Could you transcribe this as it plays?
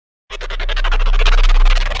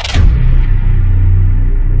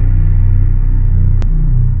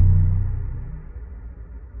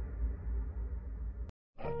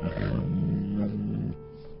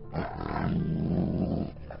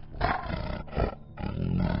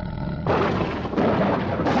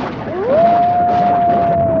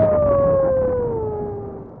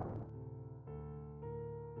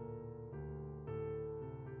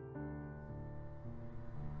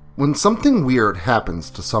When something weird happens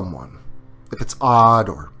to someone, if it's odd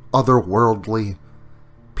or otherworldly,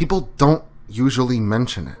 people don't usually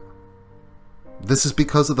mention it. This is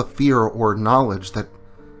because of the fear or knowledge that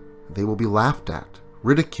they will be laughed at,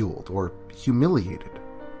 ridiculed, or humiliated.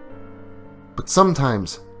 But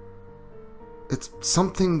sometimes, it's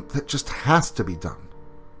something that just has to be done.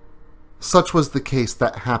 Such was the case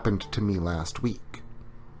that happened to me last week.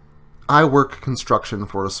 I work construction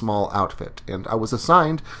for a small outfit, and I was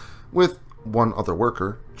assigned, with one other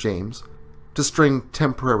worker, James, to string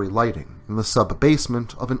temporary lighting in the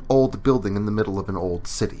sub-basement of an old building in the middle of an old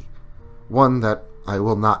city, one that I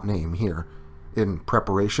will not name here, in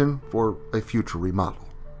preparation for a future remodel.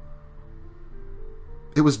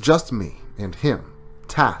 It was just me and him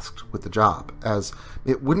tasked with the job, as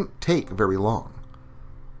it wouldn't take very long.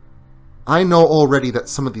 I know already that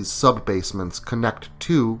some of these sub-basements connect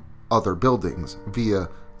to other buildings via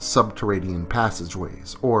subterranean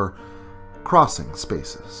passageways or crossing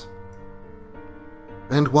spaces.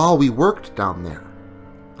 And while we worked down there,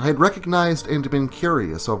 I had recognized and been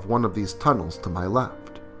curious of one of these tunnels to my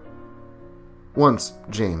left. Once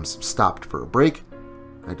James stopped for a break,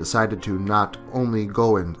 I decided to not only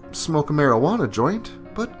go and smoke a marijuana joint,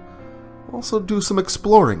 but also do some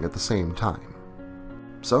exploring at the same time.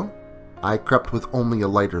 So, I crept with only a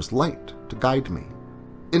lighter's light to guide me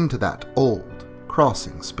into that old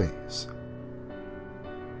crossing space.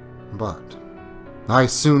 But I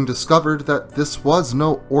soon discovered that this was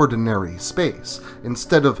no ordinary space.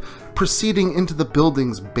 Instead of proceeding into the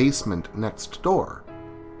building's basement next door,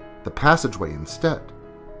 the passageway instead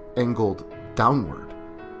angled downward,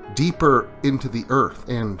 deeper into the earth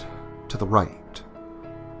and to the right.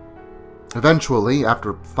 Eventually,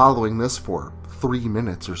 after following this for 3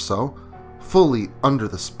 minutes or so, fully under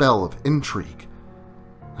the spell of intrigue,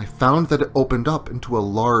 I found that it opened up into a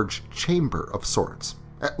large chamber of sorts,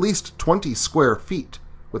 at least 20 square feet,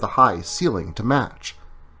 with a high ceiling to match.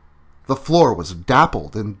 The floor was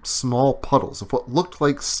dappled in small puddles of what looked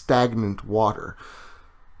like stagnant water,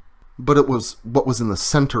 but it was what was in the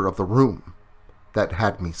center of the room that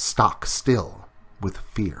had me stock still with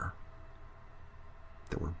fear.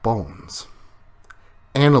 There were bones.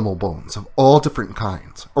 Animal bones of all different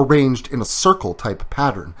kinds, arranged in a circle-type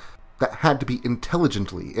pattern that had to be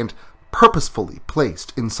intelligently and purposefully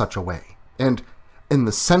placed in such a way. And in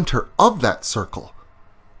the center of that circle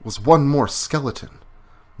was one more skeleton,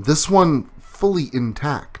 this one fully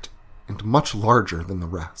intact and much larger than the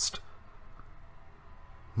rest.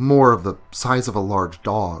 More of the size of a large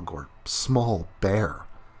dog or small bear,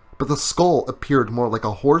 but the skull appeared more like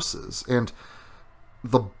a horse's, and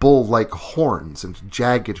the bull-like horns and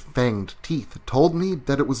jagged fanged teeth told me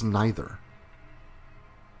that it was neither.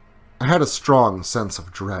 I had a strong sense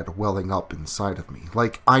of dread welling up inside of me,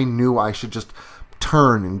 like I knew I should just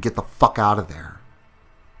turn and get the fuck out of there.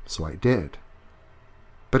 So I did.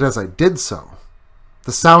 But as I did so,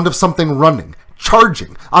 the sound of something running,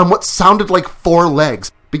 charging, on what sounded like 4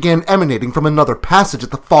 legs, began emanating from another passage at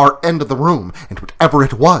the far end of the room, and whatever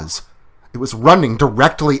it was running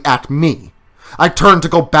directly at me. I turned to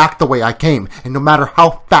go back the way I came, and no matter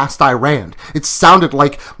how fast I ran, it sounded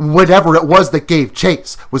like whatever it was that gave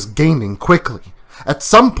chase was gaining quickly. At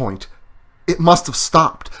some point, it must have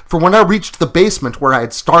stopped, for when I reached the basement where I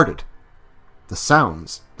had started, the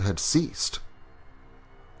sounds had ceased.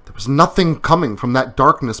 There was nothing coming from that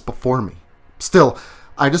darkness before me. Still,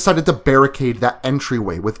 I decided to barricade that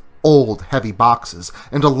entryway with old, heavy boxes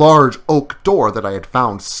and a large oak door that I had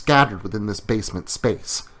found scattered within this basement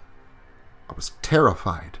space. I was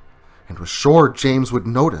terrified and was sure James would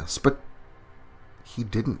notice, but he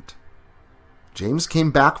didn't. James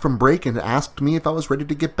came back from break and asked me if I was ready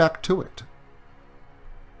to get back to it.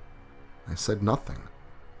 I said nothing,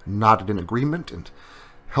 nodded in agreement, and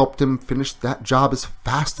helped him finish that job as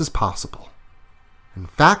fast as possible. In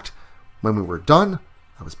fact, when we were done,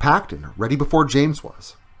 I was packed and ready before James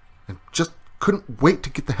was, and just couldn't wait to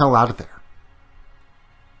get the hell out of there.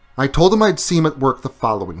 I told him I'd see him at work the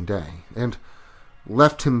following day, and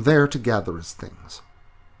left him there to gather his things.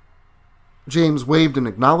 James waved in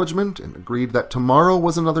acknowledgement and agreed that tomorrow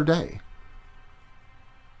was another day.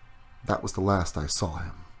 That was the last I saw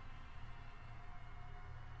him.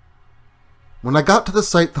 When I got to the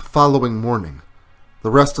site the following morning,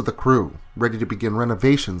 the rest of the crew, ready to begin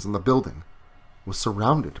renovations in the building, was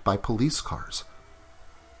surrounded by police cars.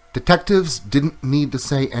 Detectives didn't need to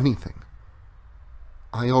say anything.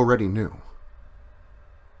 I already knew.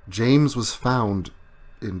 James was found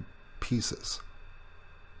in pieces.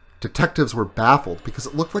 Detectives were baffled because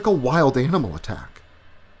it looked like a wild animal attack.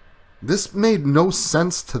 This made no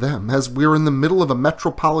sense to them, as we were in the middle of a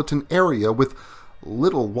metropolitan area with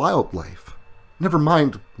little wildlife, never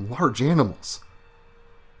mind large animals.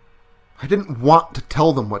 I didn't want to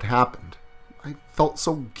tell them what happened. I felt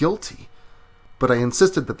so guilty, but I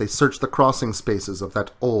insisted that they search the crossing spaces of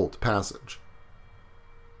that old passage.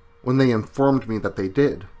 When they informed me that they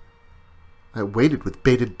did, I waited with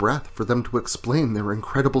bated breath for them to explain their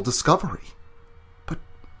incredible discovery. But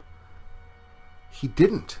he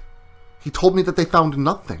didn't. He told me that they found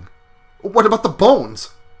nothing. "What about the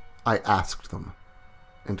bones?" I asked them.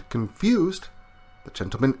 And confused, the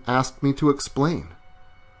gentleman asked me to explain.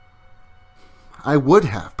 I would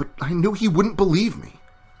have, but I knew he wouldn't believe me.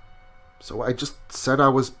 So I just said I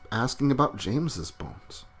was asking about James's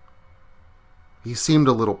bones. He seemed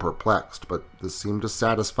a little perplexed, but this seemed to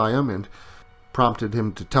satisfy him and prompted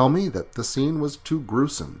him to tell me that the scene was too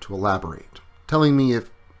gruesome to elaborate, telling me if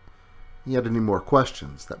he had any more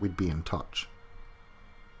questions that we'd be in touch.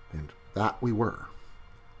 And that we were.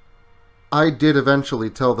 I did eventually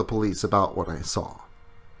tell the police about what I saw,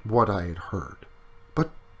 what I had heard, but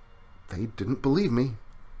they didn't believe me,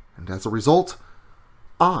 and as a result,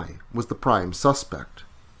 I was the prime suspect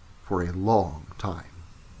for a long time.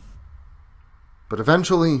 But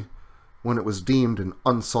eventually, when it was deemed an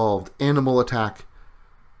unsolved animal attack,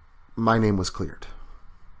 my name was cleared,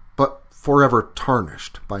 but forever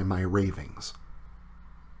tarnished by my ravings.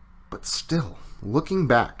 But still, looking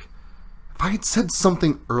back, if I had said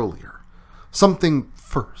something earlier, something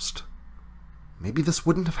first, maybe this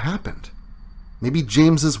wouldn't have happened. Maybe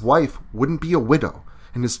James's wife wouldn't be a widow,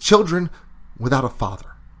 and his children without a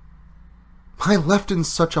father. I left in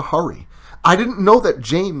such a hurry. I didn't know that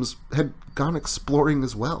James had gone exploring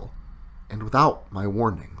as well, and without my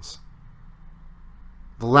warnings.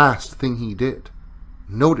 The last thing he did,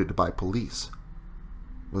 noted by police,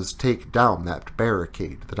 was take down that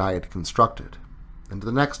barricade that I had constructed, and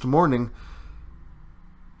the next morning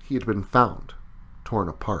he had been found, torn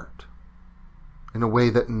apart, in a way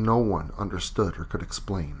that no one understood or could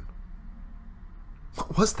explain.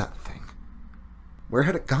 What was that thing? Where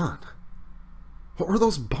had it gone? What were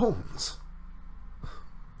those bones?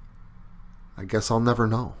 I guess I'll never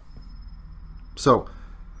know. So,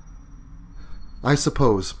 I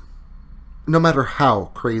suppose, no matter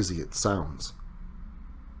how crazy it sounds,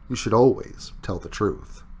 you should always tell the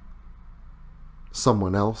truth.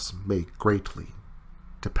 Someone else may greatly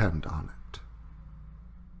depend on it.